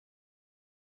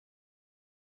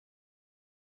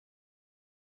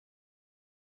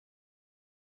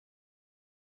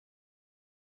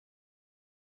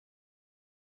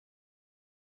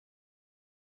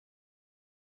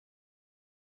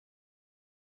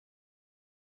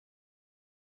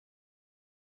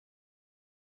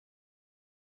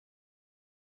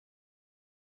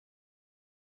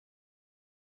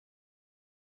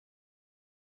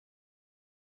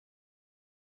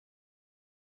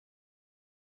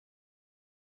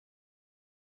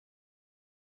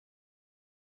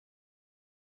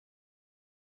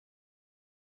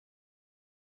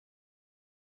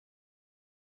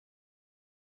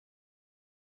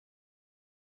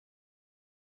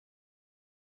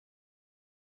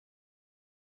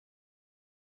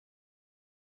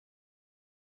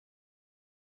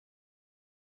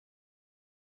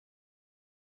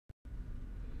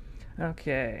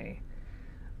Okay.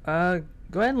 Go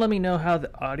ahead and let me know how the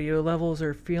audio levels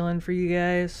are feeling for you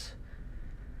guys.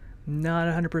 Not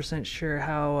 100% sure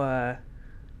how,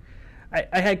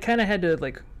 I had kind of had to,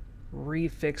 like,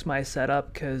 refix my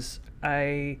setup because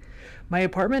my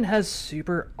apartment has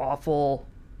super awful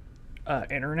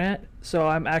internet, so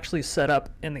I'm actually set up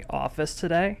in the office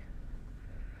today.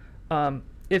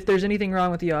 If there's anything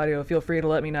wrong with the audio, feel free to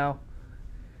let me know.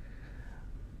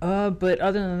 But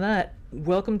other than that,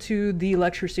 welcome to the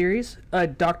lecture series.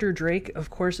 Dr. Drake, of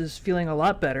course, is feeling a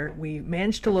lot better. We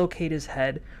managed to locate his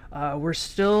head. We're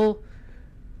still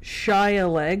shy a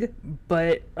leg,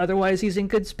 but otherwise he's in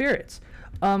good spirits.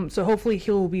 So hopefully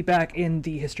he'll be back in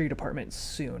the history department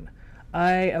soon.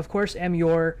 I, of course, am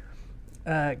your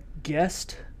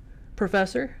guest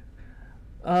professor.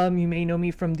 You may know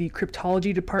me from the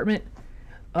cryptology department.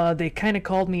 They kind of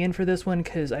called me in for this one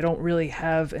because I don't really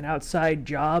have an outside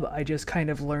job. I just kind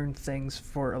of learn things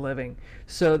for a living.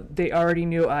 So they already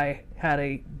knew I had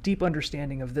a deep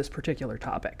understanding of this particular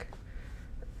topic.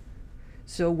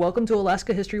 So welcome to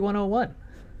Alaska History 101.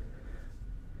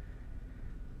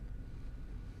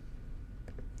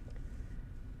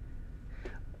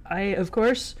 I, of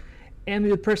course, am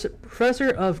the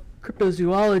professor of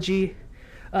cryptozoology,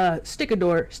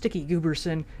 Stickador, Sticky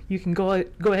Gooberson. You can go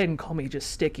ahead and call me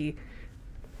just Sticky.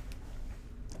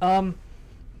 Hi.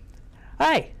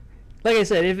 Like I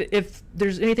said, if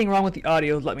there's anything wrong with the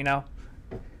audio, let me know.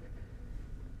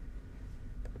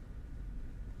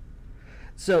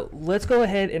 So let's go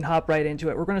ahead and hop right into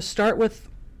it. We're going to start with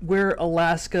where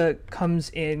Alaska comes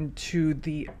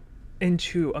into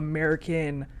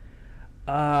American.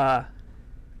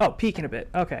 Peeking a bit.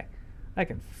 Okay, I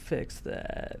can fix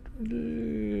that.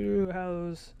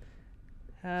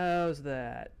 How's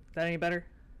that? That any better?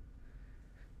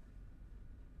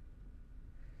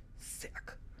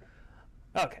 Sick.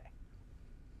 Okay.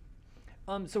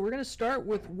 So we're gonna start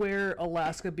with where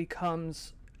Alaska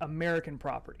becomes American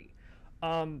property.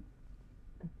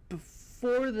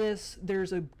 Before this,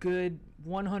 there's a good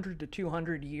 100 to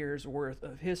 200 years worth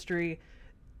of history,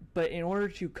 but in order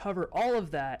to cover all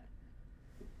of that,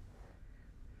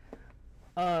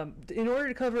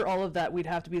 we'd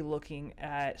have to be looking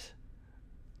at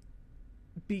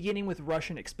beginning with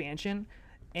Russian expansion,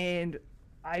 and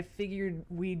I figured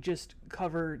we'd just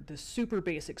cover the super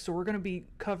basics. So we're going to be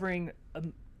covering a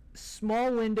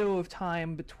small window of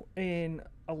time in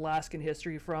Alaskan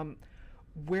history from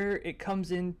where it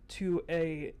comes into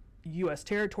a U.S.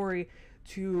 territory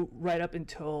to right up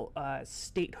until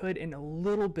statehood and a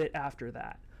little bit after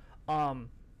that.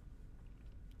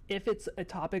 If it's a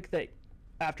topic that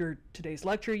after today's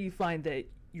lecture you find that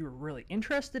you're really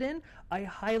interested in, I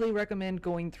highly recommend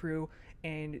going through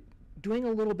and doing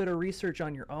a little bit of research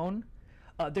on your own.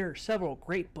 There are several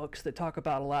great books that talk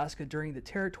about Alaska during the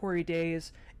territory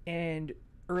days and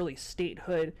early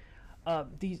statehood.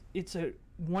 It's a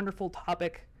wonderful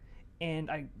topic,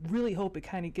 and I really hope it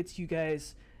kind of gets you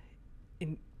guys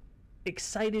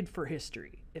excited for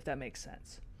history, if that makes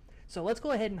sense. So let's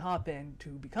go ahead and hop into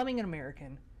becoming an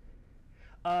American.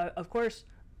 Of course,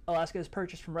 Alaska is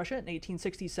purchased from Russia in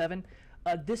 1867.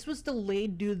 This was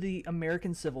delayed due to the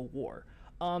American Civil War.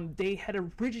 They had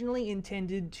originally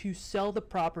intended to sell the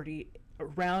property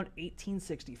around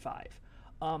 1865.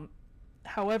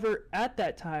 However, at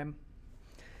that time,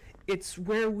 it's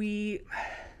the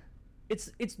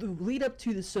lead up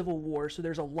to the Civil War, so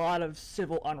there's a lot of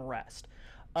civil unrest.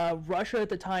 Russia at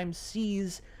the time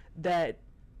sees that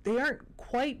they aren't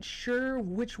quite sure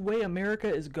which way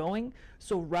America is going,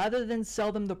 so rather than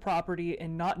sell them the property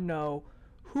and not know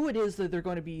who it is that they're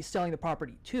going to be selling the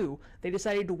property to, they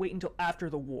decided to wait until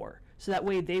after the war, so that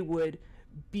way they would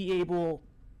be able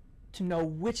to know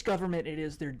which government it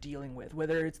is they're dealing with,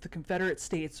 whether it's the Confederate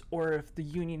States or if the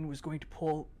Union was going to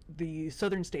pull the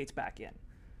southern states back in.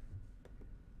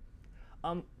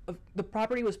 The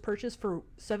property was purchased for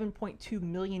 $7.2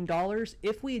 million.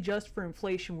 If we adjust for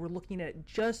inflation, we're looking at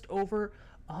just over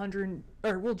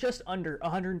just under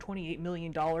 $128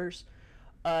 million.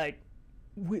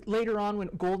 Later on, when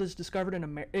gold is discovered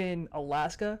in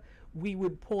Alaska, we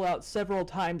would pull out several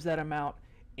times that amount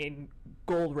in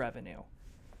gold revenue.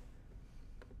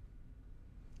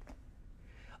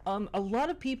 A lot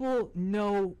of people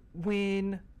know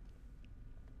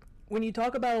when you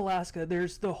talk about Alaska,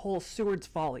 there's the whole Seward's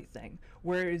Folly thing,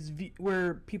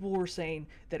 where people were saying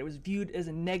that it was viewed as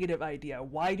a negative idea.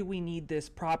 Why do we need this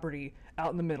property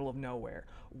out in the middle of nowhere?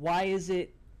 Why is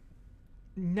it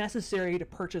necessary to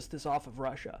purchase this off of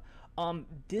Russia?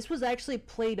 This was actually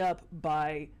played up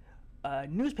by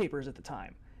newspapers at the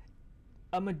time.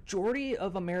 a majority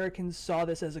of Americans saw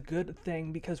this as a good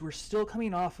thing because we're still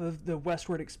coming off of the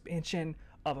westward expansion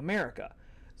of America.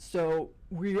 So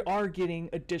we are getting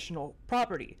additional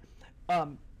property.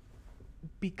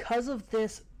 Because of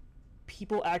this,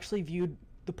 people actually viewed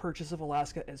the purchase of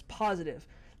Alaska as positive.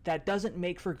 That doesn't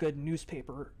make for good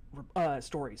newspaper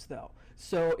stories, though.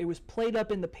 So it was played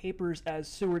up in the papers as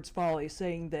Seward's Folly,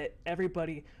 saying that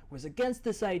everybody was against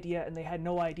this idea and they had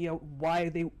no idea why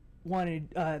they wanted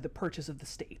the purchase of the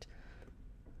state.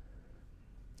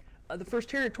 The first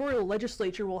territorial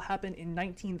legislature will happen in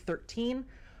 1913.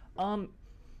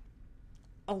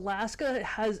 Alaska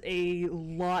has a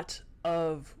lot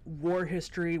of war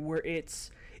history where it's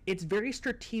very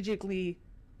strategically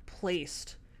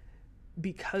placed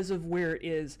because of where it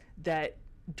is, that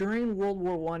during World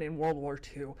War I and World War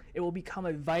II, it will become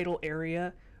a vital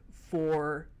area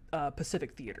for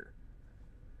Pacific Theater.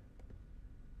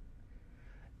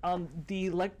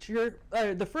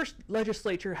 The first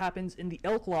legislature happens in the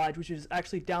Elk Lodge, which is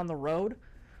actually down the road.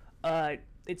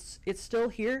 It's still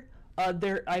here.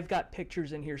 I've got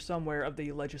pictures in here somewhere of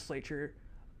the legislature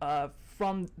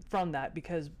from that,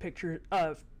 because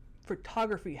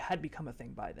photography had become a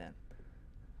thing by then.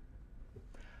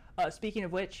 Speaking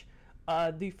of which,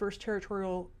 the first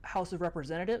territorial House of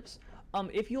Representatives,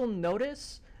 if you'll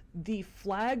notice, the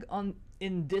flag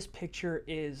in this picture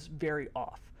is very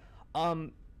off.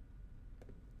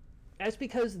 That's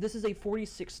because this is a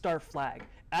 46-star flag.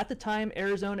 At the time,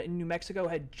 Arizona and New Mexico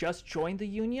had just joined the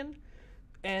Union,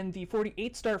 and the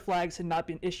 48-star flags had not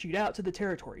been issued out to the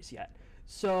territories yet.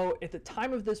 So at the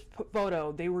time of this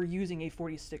photo, they were using a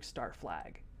 46-star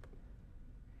flag.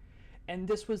 And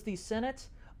this was the Senate.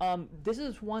 This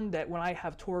is one that when I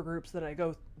have tour groups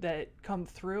that come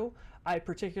through, I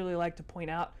particularly like to point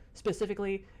out,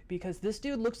 specifically because this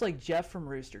dude looks like Jeff from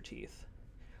Rooster Teeth.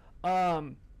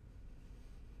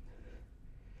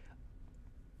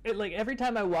 Like every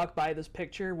time I walk by this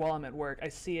picture while I'm at work, I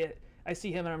see him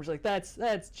and I'm just like,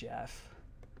 that's Jeff.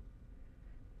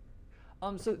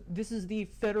 So this is the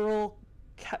Federal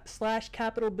 /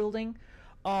 Capitol building.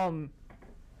 At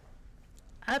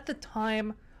the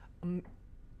time,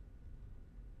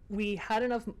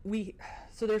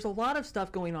 so there's a lot of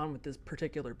stuff going on with this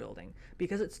particular building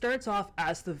because it starts off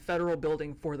as the federal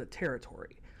building for the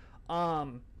territory.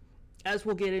 As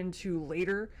we'll get into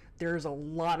later, there's a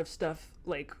lot of stuff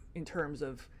like in terms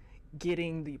of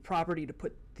getting the property to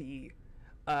put the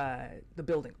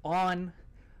building on,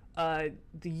 the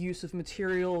use of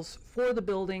materials for the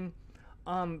building,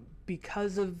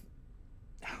 because of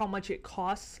how much it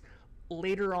costs.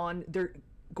 Later on, they're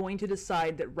going to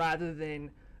decide that rather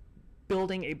than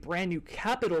building a brand new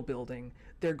Capitol building,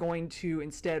 they're going to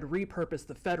instead repurpose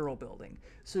the federal building.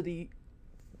 So the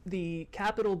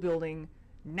Capitol building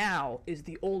now is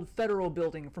the old federal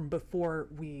building from before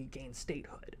we gained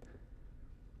statehood.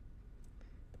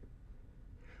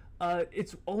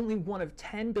 It's only one of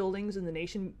 10 buildings in the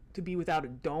nation to be without a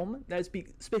dome. That's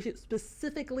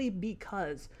specifically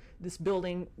because this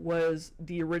building was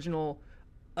the original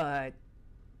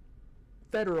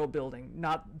federal building,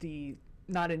 not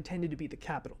intended to be the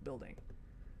Capitol building.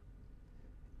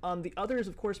 The others,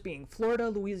 of course, being Florida,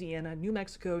 Louisiana, New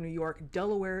Mexico, New York,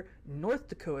 Delaware, North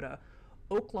Dakota,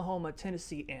 Oklahoma,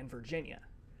 Tennessee, and Virginia.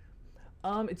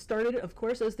 It started, of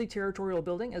course, as the territorial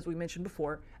building, as we mentioned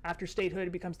before. After statehood,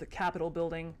 it becomes the Capitol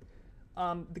building.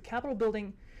 The Capitol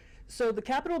building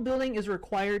is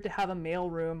required to have a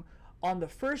mailroom on the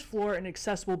first floor and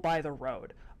accessible by the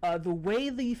road. The way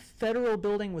the federal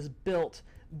building was built,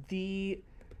 the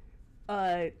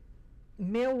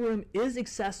mailroom is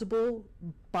accessible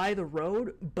by the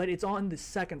road, but it's on the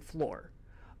second floor.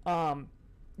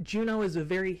 Juneau is a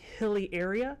very hilly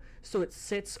area, so it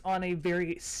sits on a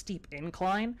very steep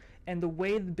incline, and the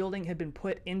way the building had been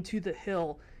put into the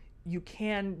hill, you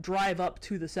can drive up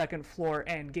to the second floor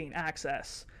and gain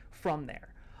access from there.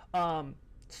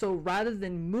 So rather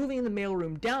than moving the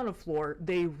mailroom down a floor,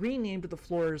 they renamed the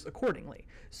floors accordingly.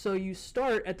 So you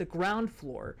start at the ground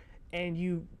floor,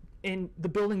 and the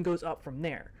building goes up from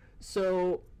there.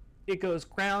 So it goes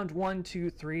ground 1,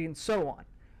 2, 3, and so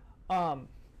on.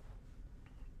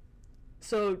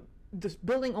 So this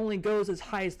building only goes as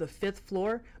high as the 5th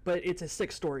floor, but it's a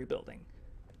 6-story building.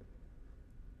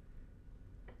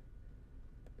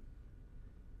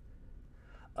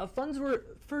 Funds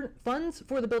for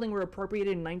the building were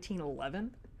appropriated in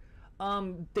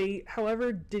 1911. They,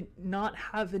 however, did not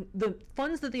have the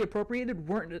funds that they appropriated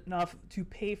weren't enough to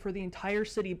pay for the entire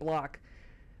city block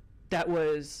that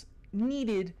was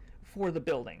needed for the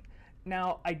building.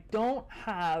 Now, I don't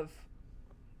have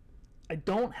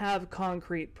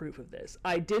concrete proof of this.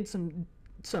 I did some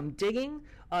some digging.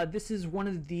 This is one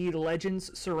of the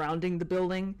legends surrounding the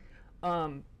building,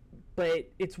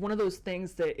 but it's one of those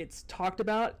things that it's talked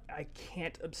about. I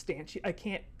can't substantiate. I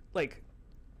can't like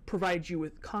provide you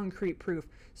with concrete proof.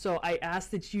 So I ask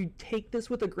that you take this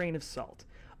with a grain of salt.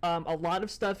 A lot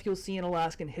of stuff you'll see in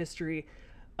Alaskan history,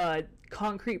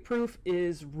 concrete proof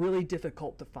is really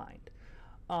difficult to find.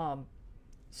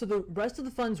 So the rest of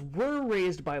the funds were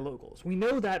raised by locals. We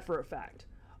know that for a fact.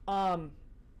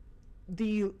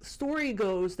 The story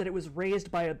goes that it was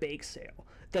raised by a bake sale,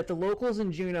 that the locals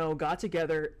in Juneau got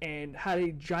together and had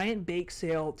a giant bake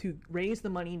sale to raise the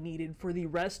money needed for the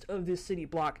rest of the city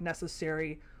block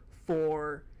necessary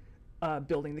for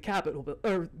building the Capitol,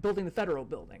 or building the federal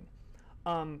building.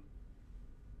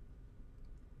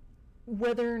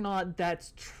 Whether or not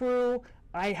that's true,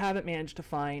 I haven't managed to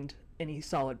find any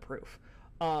solid proof.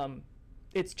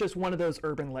 It's just one of those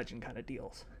urban legend kind of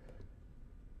deals.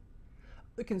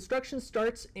 The construction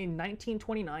starts in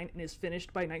 1929 and is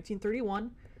finished by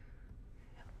 1931,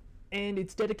 and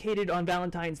it's dedicated on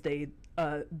Valentine's Day,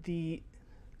 in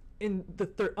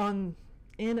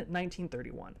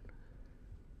 1931.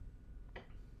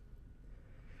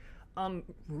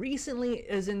 Recently,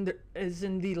 as in the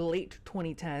late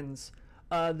 2010s,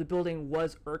 the building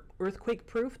was earthquake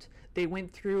proofed. They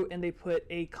went through and they put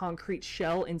a concrete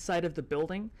shell inside of the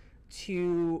building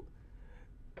to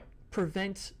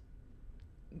prevent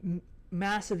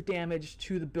massive damage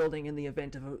to the building in the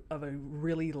event of a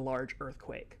really large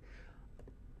earthquake.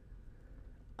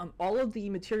 All of the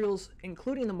materials,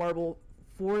 including the marble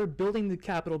for building the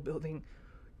Capitol building,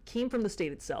 came from the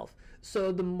state itself.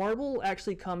 So the marble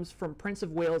actually comes from Prince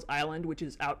of Wales Island, which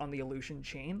is out on the Aleutian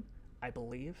chain, I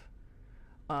believe.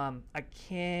 I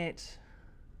can't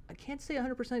say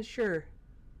 100% sure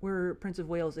where Prince of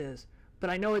Wales is, but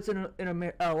I know it's in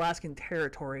an Alaskan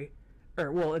territory,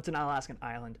 or well, it's an Alaskan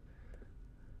island.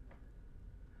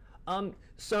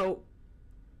 So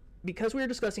because we were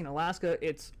discussing Alaska,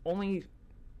 it's only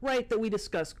right that we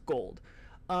discuss gold.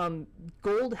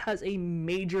 Gold has a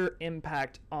major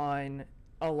impact on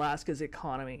Alaska's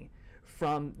economy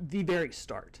from the very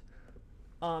start.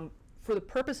 For the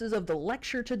purposes of the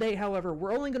lecture today, however,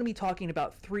 we're only going to be talking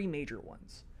about three major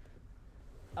ones.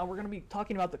 We're going to be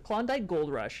talking about the Klondike Gold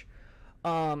Rush,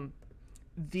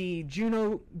 the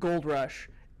Juneau Gold Rush,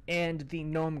 and the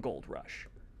Nome Gold Rush.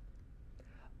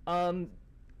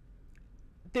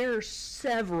 There are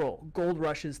several gold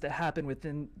rushes that happen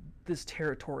within this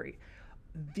territory.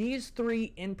 These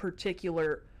three in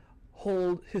particular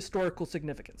hold historical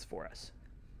significance for us.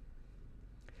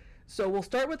 So we'll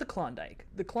start with the Klondike.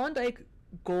 The Klondike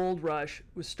Gold Rush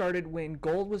was started when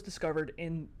gold was discovered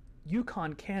in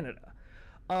Yukon, Canada.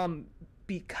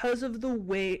 Because of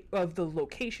the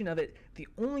location of it, the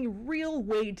only real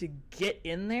way to get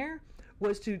in there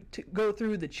was to go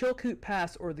through the Chilkoot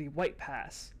Pass or the White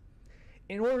Pass.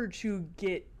 In order to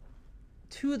get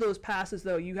to those passes,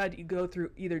 though, you had to go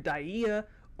through either Dyea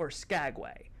or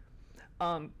Skagway.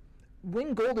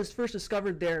 When gold is first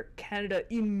discovered there, Canada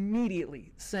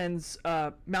immediately sends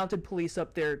mounted police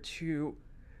up there to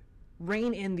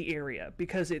rein in the area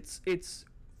because it's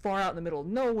far out in the middle of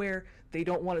nowhere. They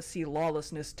don't want to see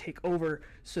lawlessness take over,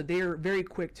 so they're very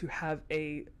quick to have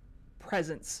a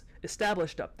presence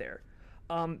established up there.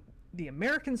 The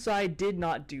American side did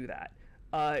not do that.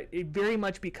 It very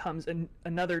much becomes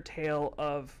another tale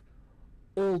of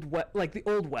the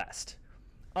Old West.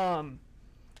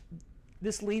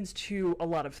 This leads to a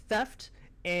lot of theft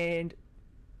and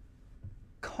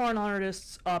con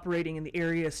artists operating in the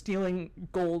area stealing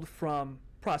gold from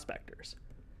prospectors.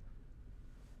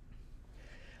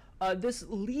 This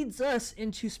leads us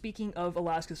into speaking of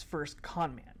Alaska's first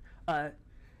con man,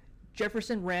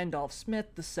 Jefferson Randolph Smith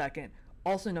II,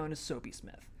 also known as Soapy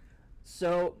Smith.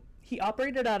 So he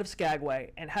operated out of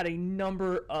Skagway and had a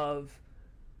number of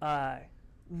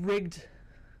rigged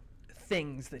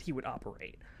things that he would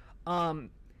operate.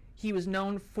 He was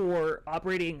known for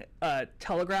operating a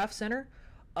telegraph center.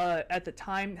 At the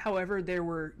time, however, there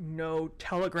were no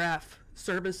telegraph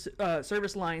service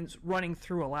lines running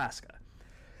through Alaska.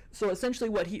 So essentially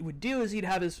what he would do is he'd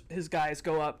have his guys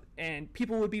go up, and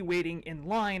people would be waiting in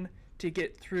line to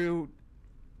get through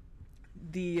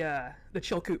the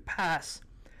Chilkoot Pass,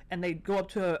 and they'd go up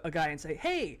to a guy and say,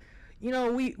 "Hey, you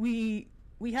know, we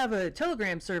have a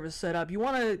telegram service set up. You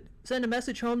want to send a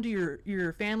message home to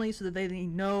your family so that they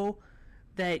know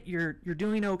that you're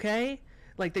doing okay,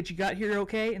 like that you got here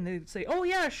okay?" And they'd say, "Oh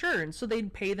yeah, sure." And so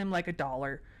they'd pay them like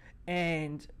 $1,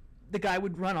 and the guy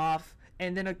would run off.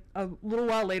 And then a little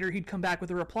while later, he'd come back with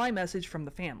a reply message from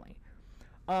the family.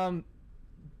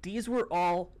 These were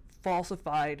all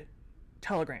falsified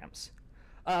telegrams.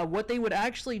 What they would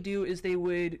actually do is they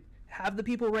would have the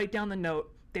people write down the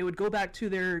note. They would go back to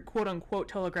their quote-unquote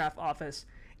telegraph office,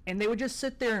 and they would just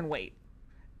sit there and wait.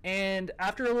 And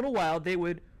after a little while, they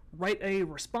would write a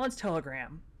response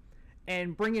telegram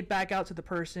and bring it back out to the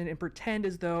person and pretend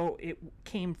as though it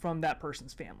came from that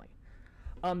person's family.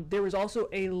 There was also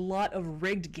a lot of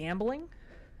rigged gambling.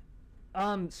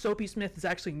 Soapy Smith is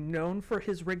actually known for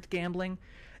his rigged gambling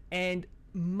and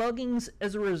muggings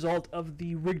as a result of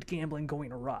the rigged gambling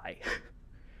going awry.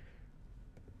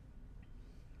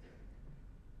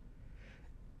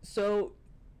 So,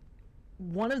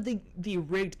 one of the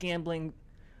rigged gambling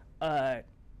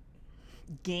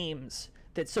games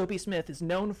that Soapy Smith is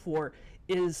known for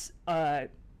is it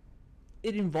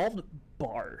involved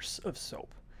bars of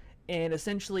soap. And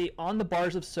essentially, on the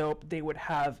bars of soap, they would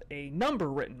have a number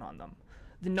written on them.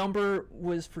 The number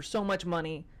was for so much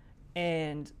money,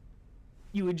 and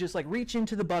you would just like reach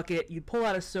into the bucket, you'd pull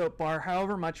out a soap bar,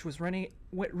 however much was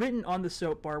written on the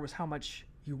soap bar was how much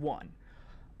you won.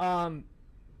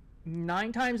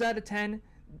 9 times out of 10,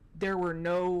 there were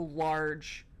no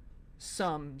large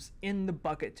sums in the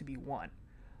bucket to be won.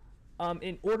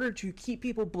 In order to keep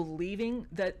people believing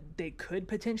that they could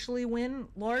potentially win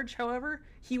large, however,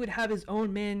 he would have his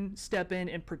own men step in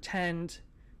and pretend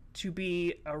to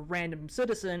be a random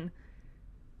citizen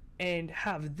and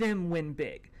have them win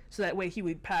big. So that way he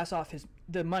would pass off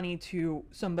the money to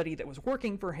somebody that was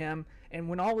working for him, and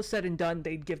when all was said and done,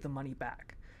 they'd give the money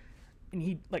back. And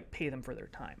he'd like pay them for their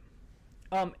time.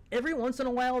 Every once in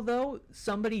a while, though,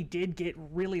 somebody did get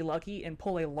really lucky and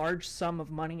pull a large sum of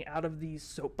money out of the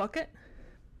soap bucket.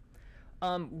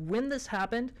 When this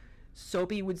happened,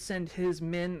 Soapy would send his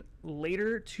men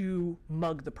later to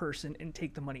mug the person and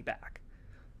take the money back.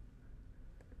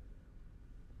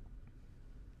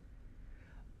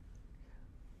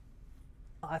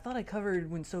 I thought I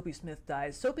covered when Soapy Smith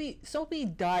dies. Soapy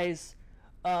dies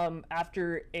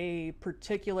after a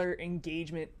particular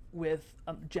engagement with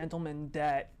a gentleman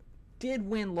that did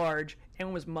win large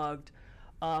and was mugged.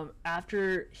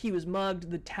 After he was mugged,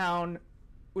 the town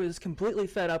was completely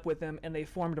fed up with him and they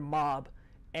formed a mob,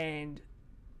 and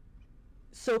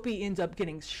Soapy ends up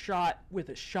getting shot with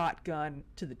a shotgun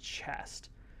to the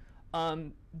chest.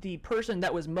 The person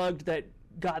that was mugged that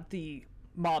got the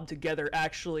mob together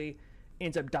actually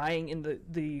ends up dying in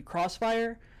the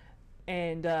crossfire,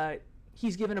 and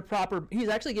he's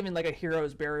actually given like a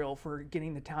hero's burial for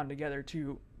getting the town together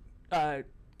to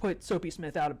put Soapy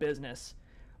Smith out of business,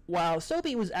 while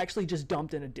Soapy was actually just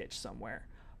dumped in a ditch somewhere.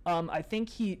 I think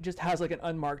he just has like an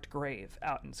unmarked grave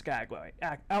out in Skagway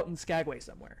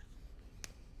somewhere.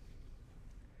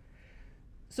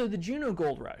 So the Juneau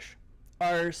Gold Rush,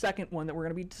 our second one that we're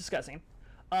going to be discussing.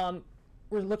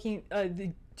 We're looking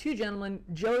the two gentlemen,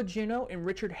 Joe Juneau and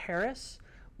Richard Harris,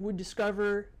 would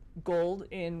discover gold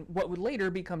in what would later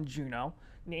become Juneau,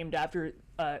 named after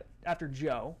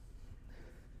Joe,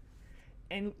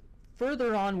 and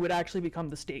further on would actually become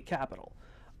the state capital.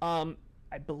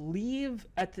 I believe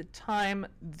at the time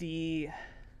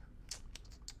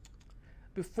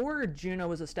before Juneau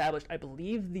was established, I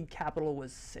believe the capital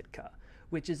was Sitka,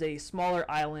 which is a smaller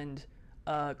island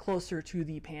closer to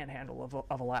the panhandle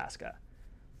of Alaska.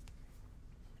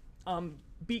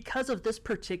 Because of this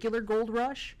particular gold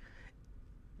rush,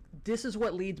 this is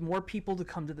what leads more people to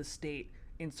come to the state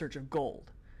in search of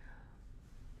gold.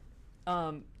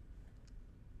 The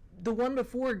one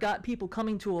before got people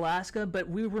coming to Alaska, but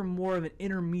we were more of an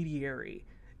intermediary.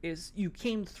 Is you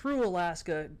came through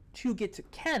Alaska to get to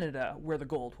Canada where the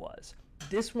gold was.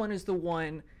 This one is the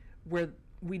one where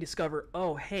we discover,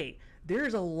 oh hey,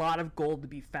 there's a lot of gold to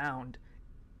be found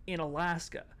in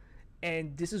Alaska.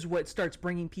 And this is what starts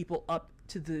bringing people up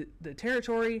to the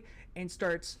territory and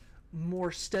starts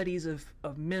more studies of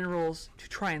minerals to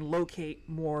try and locate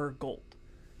more gold.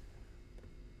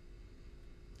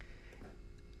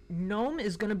 Nome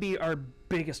is going to be our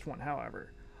biggest one,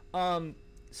 however.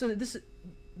 So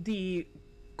the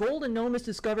gold in Nome is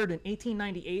discovered in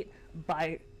 1898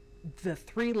 by the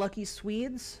 3 lucky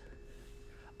Swedes,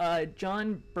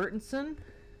 John Brentzen,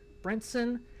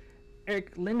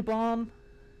 Eric Lindbaum,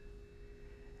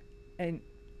 and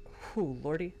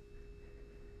lordy,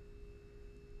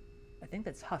 I think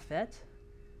that's Hafet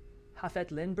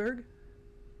Lindberg.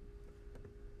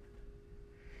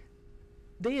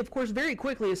 They, of course, very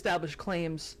quickly established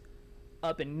claims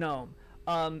up in Nome.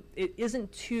 It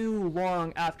isn't too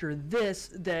long after this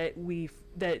that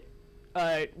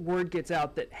word gets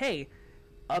out that, hey,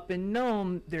 up in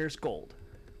Nome, there's gold.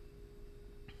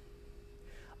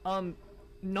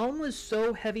 Nome was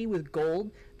so heavy with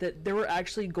gold that there were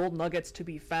actually gold nuggets to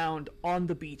be found on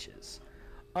the beaches.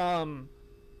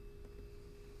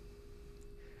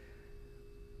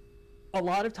 a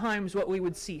lot of times what we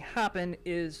would see happen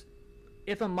is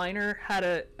if a miner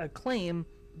had a claim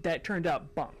that turned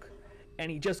out bunk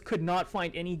and he just could not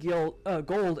find any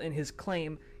gold in his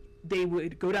claim, they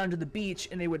would go down to the beach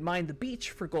and they would mine the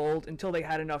beach for gold until they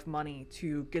had enough money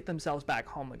to get themselves back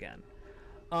home again.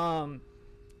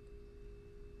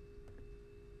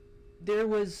 There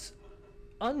was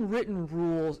unwritten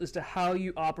rules as to how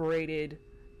you operated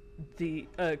the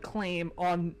claim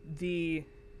on the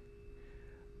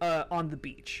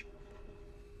beach.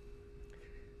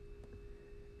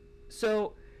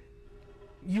 So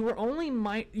you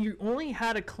only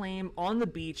had a claim on the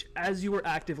beach as you were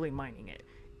actively mining it.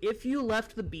 If you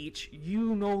left the beach,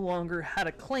 you no longer had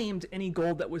a claim to any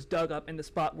gold that was dug up in the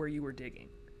spot where you were digging.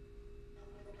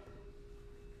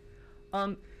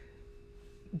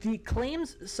 The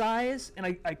claim's size,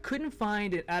 and I couldn't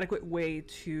find an adequate way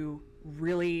to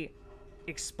really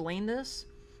explain this,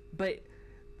 but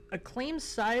a claim's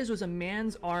size was a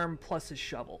man's arm plus his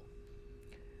shovel.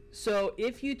 So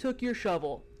if you took your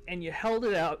shovel and you held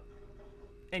it out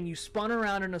and you spun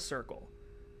around in a circle,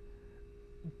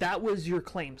 that was your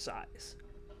claim size.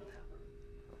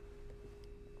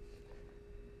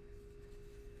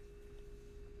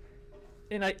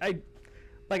 And I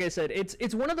like I said,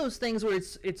 it's one of those things where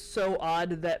it's so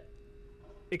odd that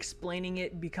explaining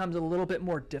it becomes a little bit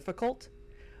more difficult.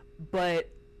 But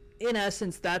in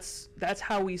essence, that's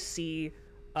how we see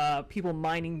people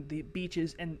mining the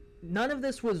beaches, and none of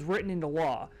this was written into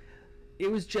law. It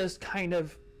was just kind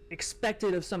of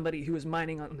expected of somebody who was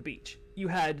mining on the beach. You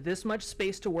had this much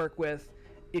space to work with.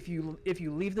 If you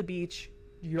leave the beach,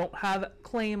 you don't have a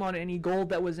claim on any gold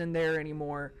that was in there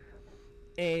anymore,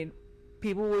 and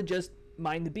people would just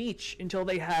mine the beach until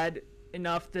they had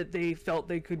enough that they felt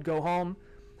they could go home.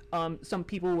 Some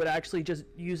people would actually just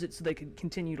use it so they could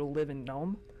continue to live in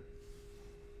Nome.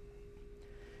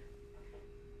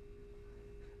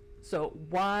 So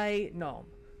why Nome?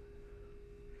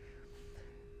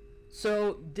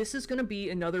 So this is going to be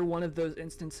another one of those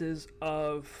instances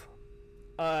of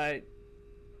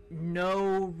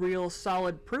no real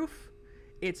solid proof.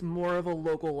 It's more of a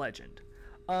local legend.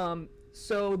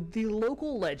 So the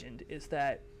local legend is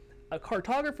that a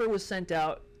cartographer was sent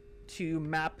out to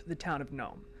map the town of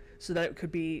Nome so that it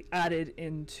could be added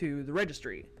into the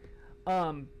registry.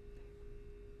 When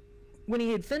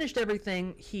he had finished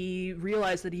everything, he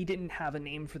realized that he didn't have a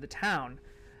name for the town.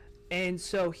 And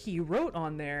so he wrote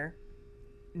on there,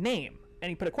 name, and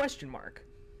he put a question mark.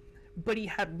 But he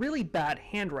had really bad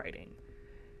handwriting.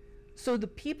 So the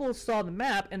people saw the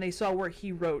map and they saw where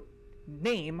he wrote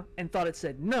name and thought it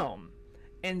said Nome.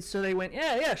 And so they went,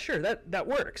 yeah, sure, that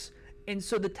works. And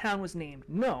so the town was named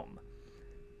Nome.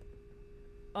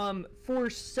 For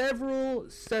several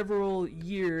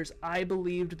years, I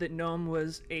believed that Nome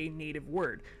was a native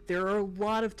word. There are a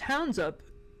lot of towns up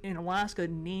in Alaska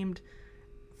named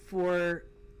for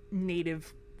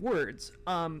native words.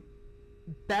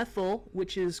 Bethel,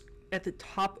 which is at the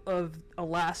top of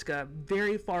Alaska,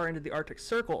 very far into the Arctic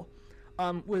Circle,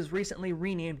 was recently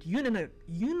renamed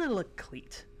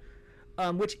Unalakleet,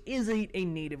 which is a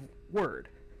native word.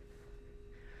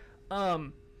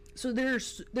 So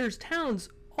there's towns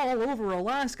all over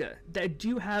Alaska that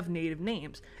do have native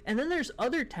names, and then there's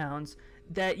other towns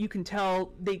that you can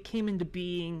tell they came into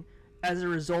being as a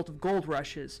result of gold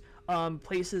rushes.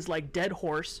 Places like Dead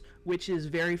Horse, which is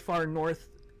very far north.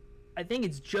 I think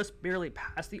it's just barely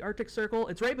past the Arctic Circle.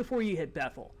 It's right before you hit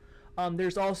Bethel.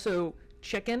 There's also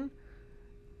Chicken.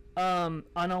 On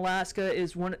Alaska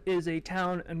is a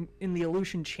town in the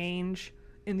Aleutian chain.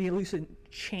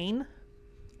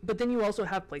 But then you also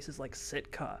have places like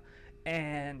Sitka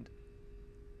and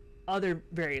other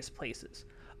various places.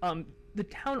 The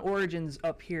town origins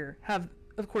up here have,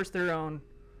 of course, their own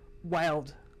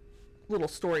wild little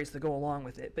stories that go along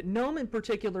with it. But Nome in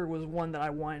particular was one that I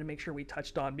wanted to make sure we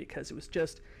touched on because it was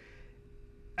just,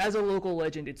 as a local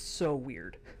legend, it's so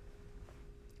weird.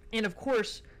 And of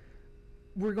course,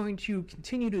 we're going to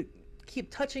continue to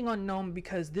keep touching on Nome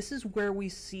because this is where we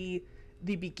see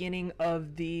the beginning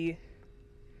of the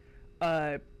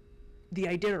Iditarod.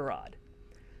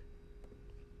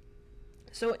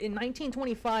 So in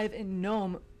 1925 in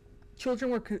Nome,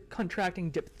 children were contracting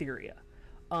diphtheria.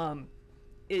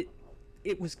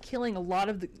 It was killing a lot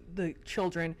of the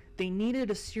children. They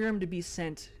needed a serum to be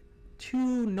sent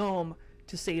to Nome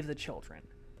to save the children.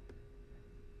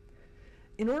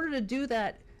 In order to do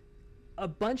that, a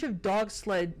bunch of dog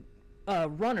sled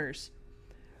runners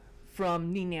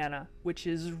from Nenana, which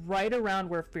is right around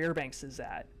where Fairbanks is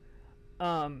at,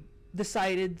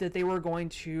 decided that they were going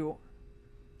to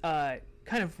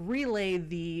kind of relay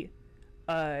the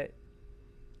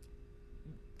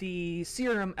the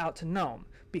serum out to Nome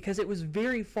because it was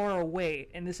very far away,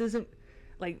 and this isn't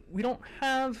like we don't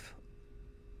have.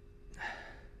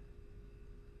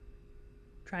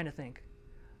 Trying to think.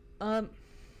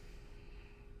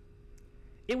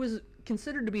 It was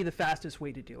considered to be the fastest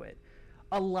way to do it.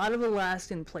 A lot of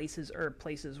Alaskan places are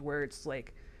places where it's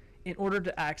like, in order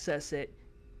to access it,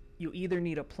 you either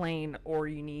need a plane or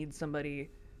you need somebody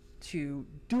to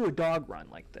do a dog run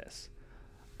like this.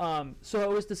 So it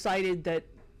was decided that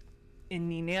in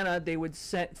Nenana they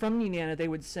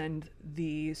would send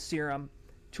the serum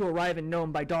to arrive in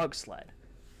Nome by dog sled.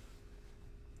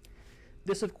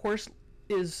 This, of course,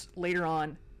 is later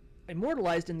on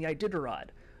immortalized in the Iditarod,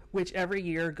 which every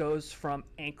year goes from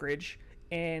Anchorage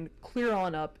and clear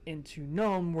on up into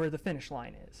Nome, where the finish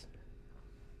line is.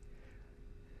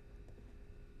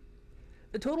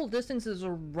 The total distance is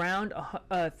around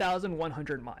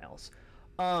 1,100 miles.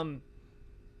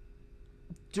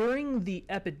 During the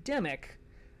epidemic,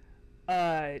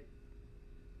 this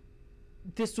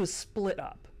was split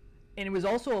up, and it was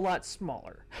also a lot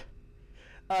smaller.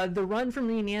 The run from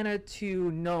Nenana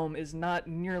to Nome is not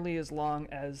nearly as long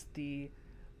as the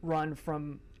run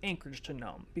from Anchorage to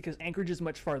Nome, because Anchorage is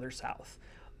much farther south.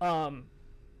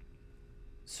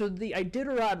 So the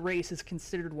Iditarod race is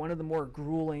considered one of the more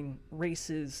grueling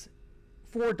races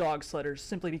for dog sledders,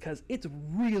 simply because it's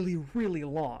really, really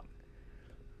long.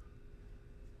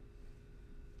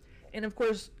 And of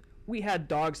course, we had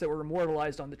dogs that were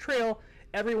immortalized on the trail.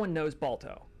 Everyone knows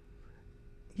Balto.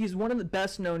 He's one of the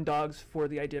best known dogs for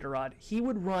the Iditarod. He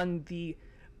would run the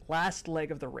last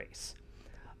leg of the race.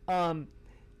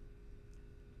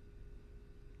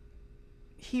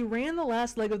 He ran the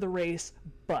last leg of the race,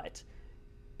 but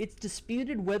it's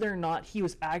disputed whether or not he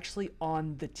was actually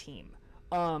on the team.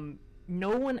 No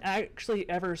one actually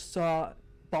ever saw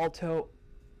Balto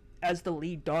as the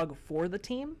lead dog for the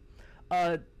team.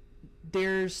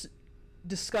 There's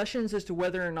discussions as to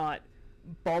whether or not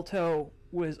Balto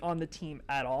was on the team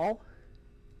at all.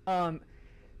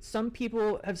 Some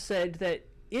people have said that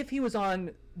if he was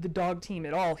on the dog team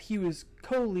at all, he was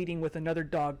co-leading with another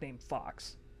dog named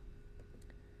Fox.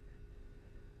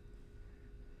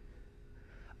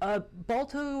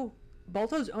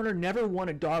 Balto's owner never won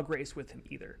a dog race with him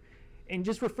either, and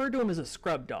just referred to him as a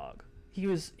scrub dog. He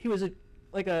was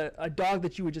a dog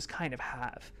that you would just kind of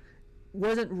have.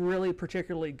 Wasn't really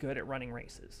particularly good at running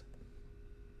races.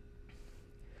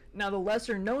 Now, the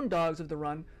lesser known dogs of the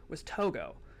run was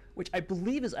Togo, which I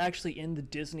believe is actually in the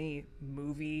Disney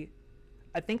movie.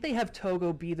 I think they have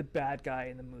Togo be the bad guy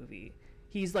in the movie.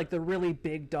 He's like the really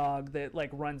big dog that like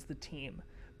runs the team.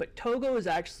 But Togo is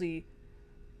actually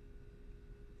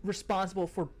responsible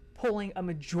for pulling a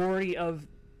majority of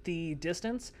the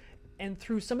distance and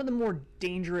through some of the more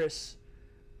dangerous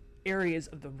areas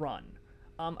of the run.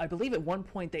 I believe at one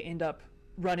point they end up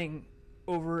running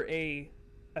over a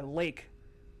lake,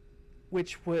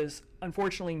 which was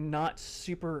unfortunately not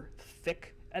super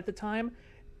thick at the time,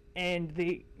 and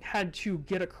they had to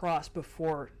get across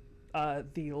before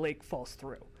the lake falls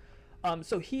through.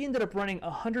 So he ended up running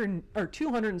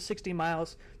 260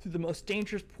 miles through the most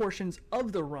dangerous portions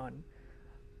of the run.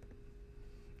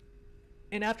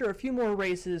 And after a few more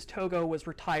races, Togo was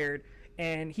retired,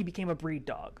 and he became a breed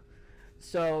dog,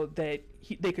 so that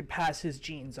they could pass his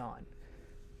genes on.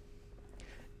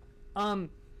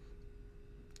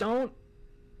 Don't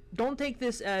take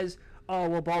this as, oh,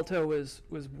 well, Balto was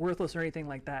worthless or anything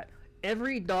like that.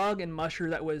 Every dog and musher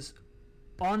that was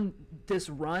on this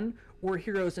run were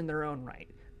heroes in their own right,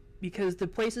 because the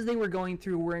places they were going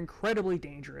through were incredibly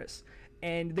dangerous,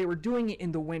 and they were doing it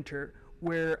in the winter,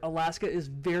 where Alaska is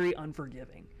very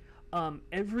unforgiving.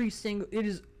 It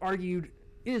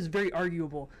is very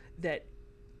arguable that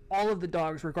all of the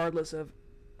dogs, regardless of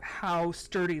how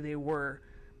sturdy they were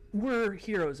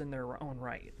heroes in their own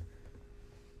right.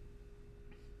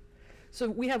 So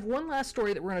we have one last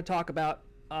story that we're going to talk about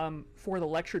for the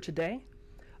lecture today.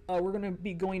 We're going to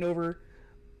be going over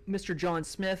Mr. John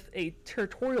Smith, a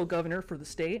territorial governor for the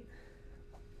state.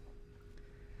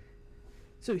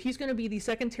 So he's going to be the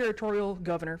second territorial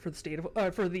governor for the state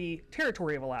of for the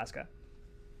territory of Alaska.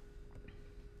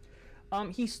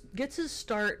 He gets his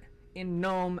start in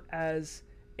Nome as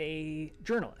a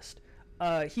journalist.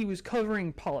 He was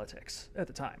covering politics at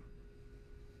the time.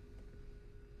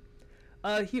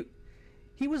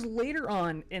 He was later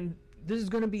on, and this is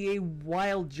going to be a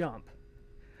wild jump.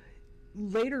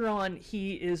 Later on,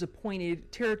 he is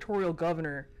appointed territorial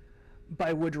governor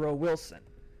by Woodrow Wilson.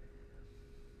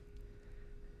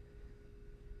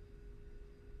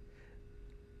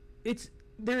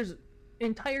 There's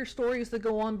entire stories that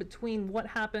go on between what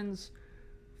happens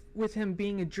with him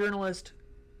being a journalist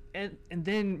and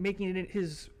then making it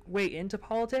his way into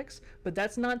politics, but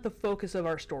that's not the focus of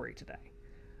our story today.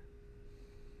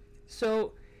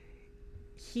 So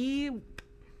he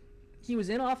was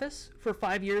in office for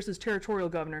 5 years as territorial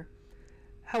governor.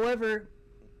 However,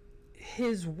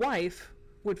 his wife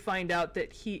would find out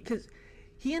that because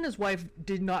he and his wife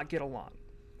did not get along.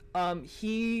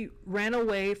 He ran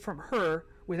away from her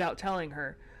without telling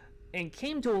her and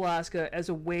came to Alaska as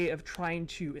a way of trying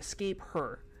to escape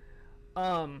her.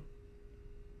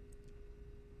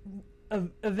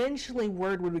 Eventually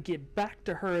word would get back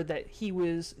to her that he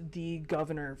was the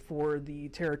governor for the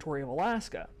territory of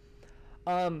Alaska.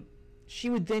 She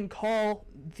would then call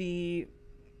the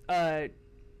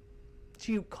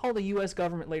U.S.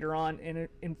 government later on and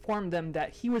inform them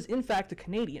that he was in fact a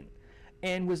Canadian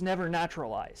and was never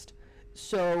naturalized.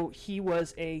 So he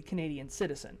was a Canadian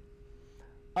citizen.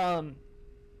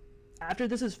 After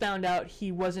this is found out,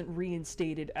 he wasn't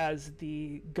reinstated as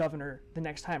the governor the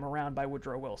next time around by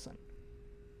Woodrow Wilson.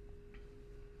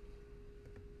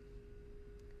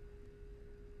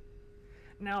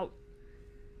 Now,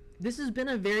 this has been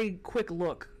a very quick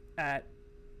look at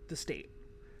the state.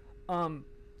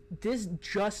 This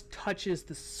just touches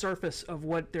the surface of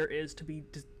what there is to be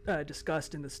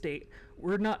discussed in the state.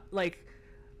 We're not like,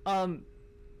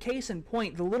 case in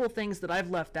point, the little things that I've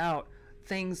left out,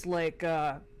 things like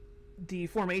the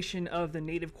formation of the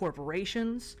native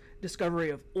corporations, discovery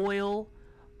of oil,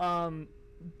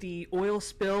 the oil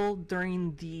spill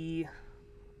during the,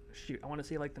 I want to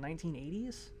say like the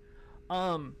 1980s.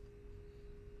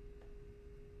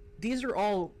 These are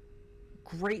all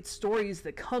great stories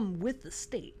that come with the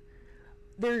state.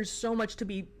 There's so much to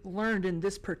be learned in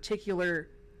this particular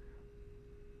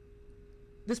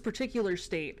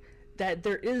state that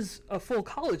there is a full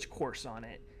college course on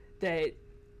it that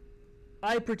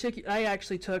I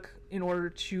actually took in order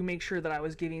to make sure that I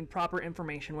was giving proper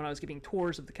information when I was giving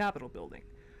tours of the Capitol building.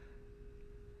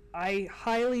 I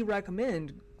highly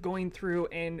recommend going through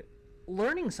and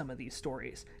learning some of these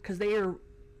stories because they are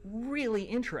really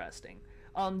interesting.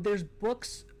 There's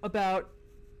books about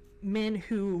men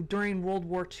who during World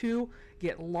War II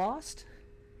get lost.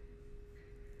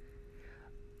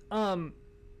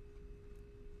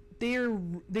 They're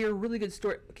really good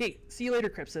story. Okay, see you later,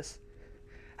 Crypsis.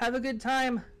 Have a good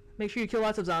time. Make sure you kill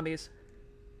lots of zombies.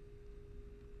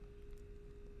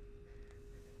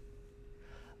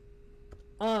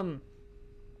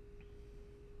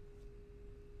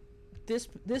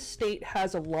 This state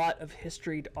has a lot of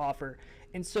history to offer,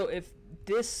 and so if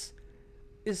this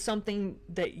is something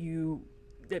that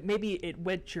maybe it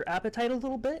whets your appetite a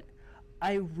little bit,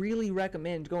 I really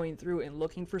recommend going through and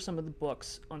looking for some of the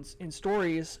books and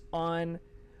stories on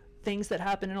things that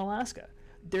happen in Alaska.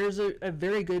 There's a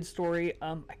very good story.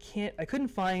 I couldn't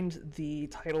find the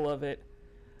title of it,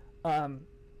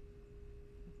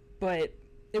 but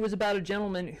it was about a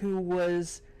gentleman who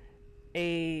was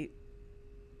a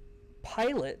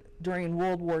pilot during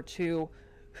World War II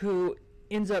who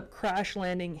ends up crash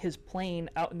landing his plane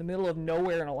out in the middle of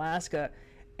nowhere in Alaska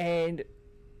and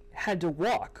had to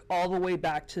walk all the way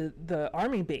back to the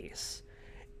army base.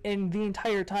 And the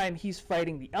entire time he's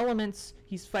fighting the elements,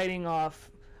 he's fighting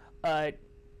off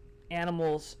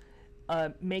animals,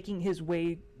 making his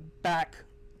way back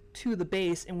to the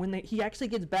base. And when he actually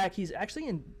gets back, he's actually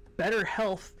in better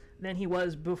health than he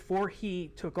was before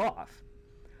he took off.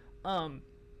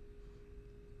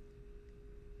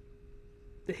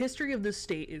 The history of this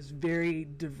state is very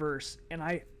diverse, and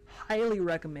I highly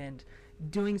recommend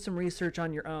doing some research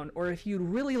on your own, or if you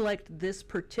really liked this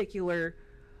particular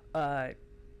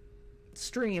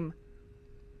stream,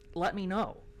 let me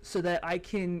know so that I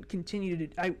can continue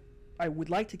to I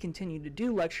would like to continue to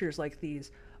do lectures like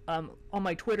these. On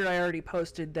my Twitter, I already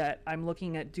posted that I'm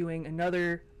looking at doing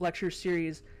another lecture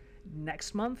series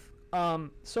next month.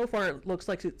 So far, it looks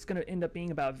like it's going to end up being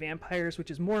about vampires,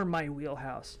 which is more my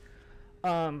wheelhouse.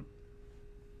 So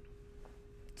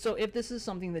if this is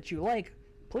something that you like,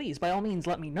 please, by all means,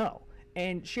 let me know.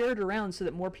 And share it around so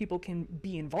that more people can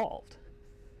be involved.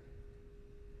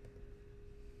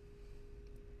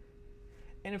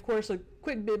 And of course, a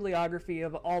quick bibliography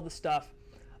of all the stuff.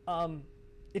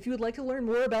 If you would like to learn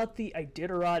more about the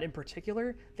Iditarod in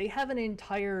particular, they have an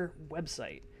entire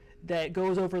website that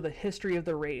goes over the history of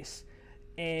the race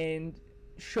and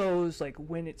shows like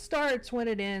when it starts, when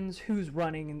it ends, who's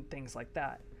running, and things like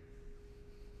that.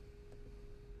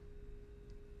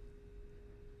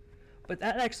 But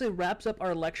that actually wraps up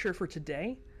our lecture for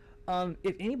today.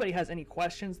 If anybody has any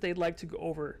questions they'd like to go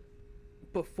over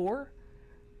before,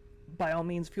 by all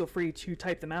means feel free to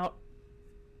type them out.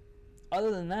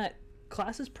 Other than that,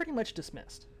 class is pretty much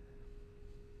dismissed.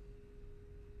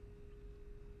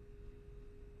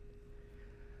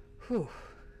 Whew.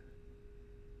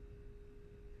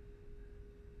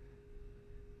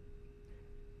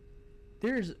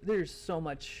 There's so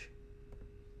much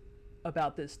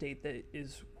about this state that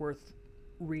is worth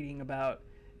reading about,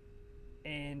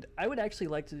 and I would actually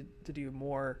like to do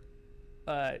more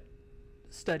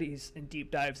studies and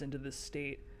deep dives into this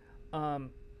state. I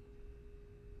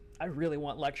really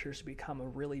want lectures to become a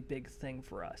really big thing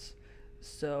for us.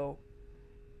 So,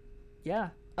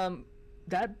 yeah,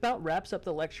 that about wraps up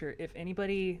the lecture. If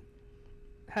anybody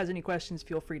has any questions,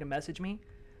 feel free to message me.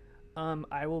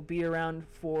 I will be around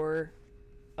for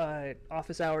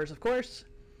office hours, of course,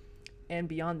 and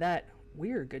beyond that,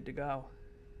 we're good to go.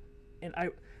 And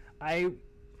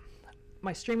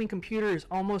my streaming computer is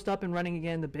almost up and running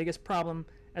again. The biggest problem,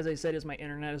 as I said, is my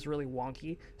internet is really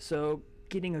wonky. So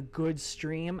getting a good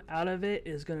stream out of it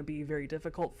is going to be very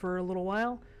difficult for a little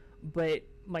while. But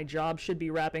my job should be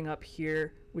wrapping up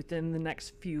here within the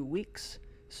next few weeks.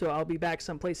 So I'll be back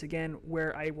someplace again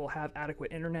where I will have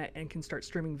adequate internet and can start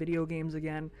streaming video games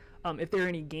again. If there are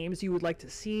any games you would like to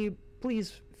see,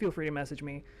 please feel free to message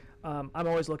me. I'm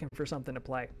always looking for something to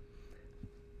play.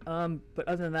 But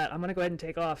other than that, I'm going to go ahead and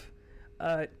take off.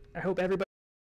 I hope everybody